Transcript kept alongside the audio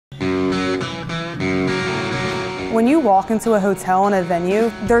When you walk into a hotel and a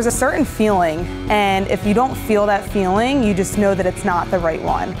venue, there's a certain feeling, and if you don't feel that feeling, you just know that it's not the right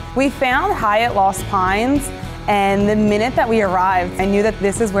one. We found Hyatt Lost Pines, and the minute that we arrived, I knew that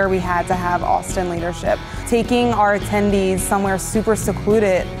this is where we had to have Austin leadership. Taking our attendees somewhere super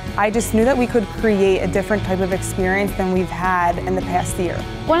secluded, I just knew that we could create a different type of experience than we've had in the past year.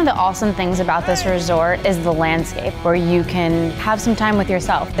 One of the awesome things about this resort is the landscape, where you can have some time with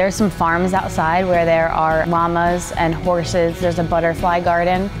yourself. There's some farms outside where there are llamas and horses. There's a butterfly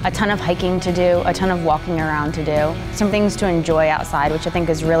garden, a ton of hiking to do, a ton of walking around to do. Some things to enjoy outside, which I think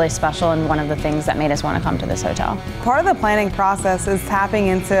is really special and one of the things that made us want to come to this hotel. Part of the planning process is tapping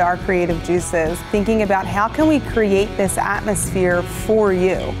into our creative juices, thinking about how can we create this atmosphere for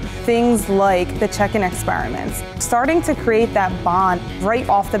you. Things like the check-in experiments, starting to create that bond right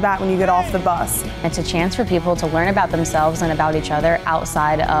off the bat when you get off the bus. It's a chance for people to learn about themselves and about each other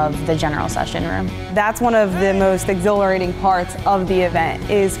outside of the general session room. That's one of the most exhilarating parts of the event,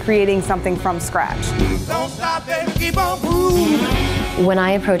 is creating something from scratch. Don't stop and keep on moving. When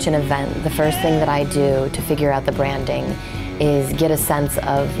I approach an event, the first thing that I do to figure out the branding is get a sense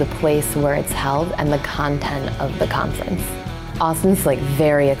of the place where it's held and the content of the conference. Austin's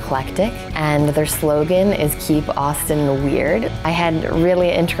very eclectic, and their slogan is "Keep Austin Weird." I had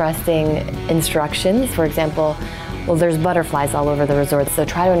really interesting instructions. For example, well, there's butterflies all over the resort, so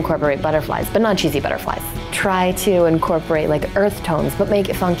try to incorporate butterflies, but not cheesy butterflies. Try to incorporate earth tones, but make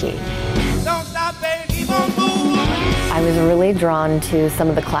it funky. Don't stop and keep on moving. I was really drawn to some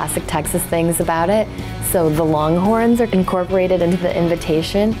of the classic Texas things about it. So the longhorns are incorporated into the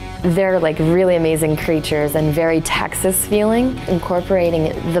invitation. They're really amazing creatures and very Texas feeling.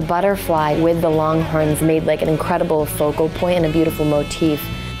 Incorporating the butterfly with the longhorns made an incredible focal point and a beautiful motif.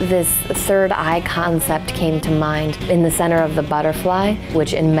 This third eye concept came to mind in the center of the butterfly,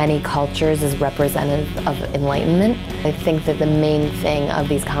 which in many cultures is representative of enlightenment. I think that the main thing of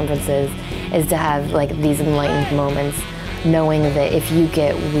these conferences is to have these enlightened moments, knowing that if you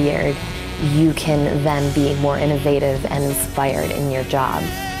get weird, you can then be more innovative and inspired in your job.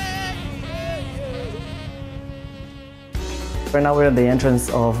 Right now we're at the entrance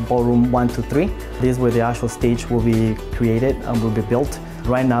of ballroom 1 to 3. This is where the actual stage will be created and will be built.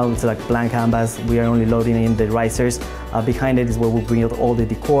 Right now it's blank canvas. We are only loading in the risers. Behind it is where we'll bring out all the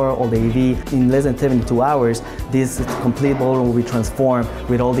decor, all the AV. In less than 72 hours, this complete ballroom will be transformed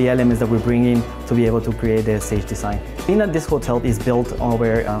with all the elements that we're bringing to be able to create the stage design. Being that this hotel is built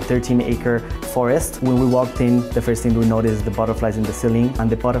over a 13-acre forest, when we walked in, the first thing we noticed is the butterflies in the ceiling and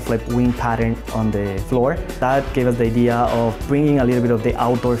the butterfly wing pattern on the floor. That gave us the idea of bringing a little bit of the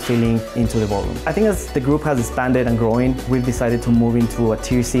outdoor feeling into the ballroom. I think as the group has expanded and growing, we've decided to move into a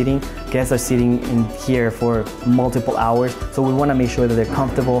tier seating. Guests are sitting in here for multiple hours, so we want to make sure that they're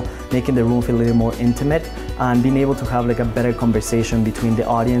comfortable, making the room feel a little more intimate and being able to have a better conversation between the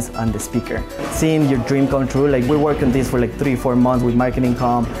audience and the speaker. Seeing your dream come true, we worked on this for 3-4 months with marketing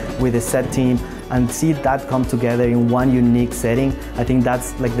comp, with the set team, and see that come together in one unique setting. I think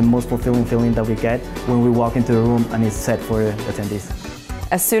that's the most fulfilling feeling that we get when we walk into the room and it's set for the attendees.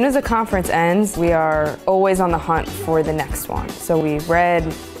 As soon as a conference ends, we are always on the hunt for the next one. So we read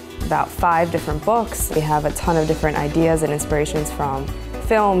about 5 different books. We have a ton of different ideas and inspirations from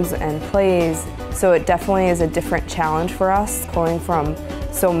films and plays. So it definitely is a different challenge for us, pulling from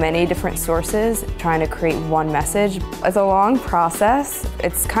so many different sources, trying to create one message. It's a long process.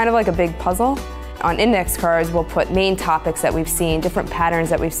 It's kind of like a big puzzle. On index cards, we'll put main topics that we've seen, different patterns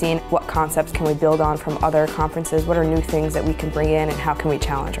that we've seen. What concepts can we build on from other conferences? What are new things that we can bring in, and how can we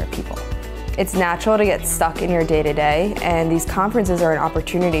challenge our people? It's natural to get stuck in your day-to-day, and these conferences are an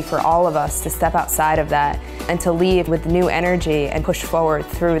opportunity for all of us to step outside of that and to leave with new energy and push forward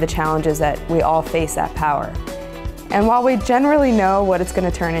through the challenges that we all face at Power. And while we generally know what it's going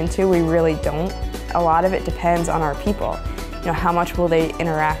to turn into, we really don't. A lot of it depends on our people. How much will they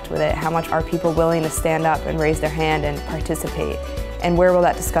interact with it? How much are people willing to stand up and raise their hand and participate? And where will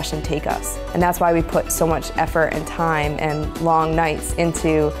that discussion take us? And that's why we put so much effort and time and long nights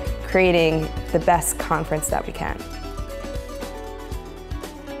into creating the best conference that we can.